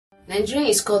Nigeria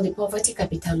is called the poverty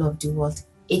capital of the world.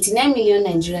 89 million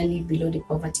Nigerians live below the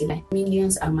poverty line.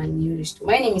 Millions are malnourished.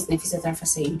 My name is Nafisa Tarfa,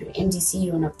 saidu, MD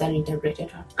CEO Naftar Integrated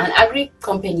Farms, an agric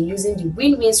company using the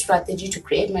win-win strategy to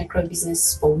create micro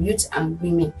businesses for youth and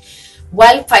women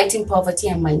while fighting poverty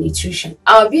and malnutrition.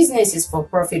 Our business is for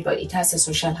profit, but it has a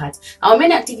social heart. Our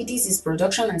main activities is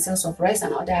production and sales of rice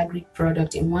and other agric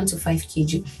products in 1 to 5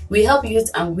 kg. We help youth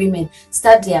and women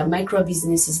start their micro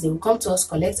businesses. They will come to us,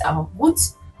 collect our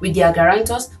goods with their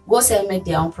guarantors, go sell, make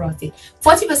their own profit.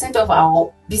 40% of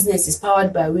our business is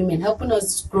powered by women, helping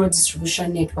us grow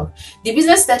distribution network. The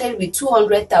business started with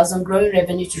 200,000, growing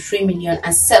revenue to 3 million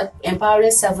and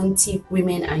empowering 70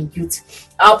 women and youth.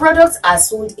 Our products are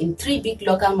sold in 3 big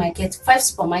local markets, 5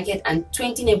 supermarkets, and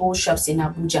 20 neighborhood shops in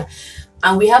Abuja.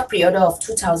 And we have pre-order of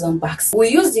 2,000 bags. We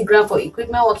use the grant for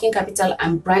equipment, working capital,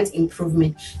 and brand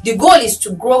improvement. The goal is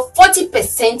to grow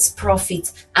 40%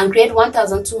 profit and create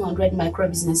 1,200 micro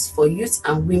business for youth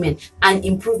and women and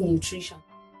improve nutrition.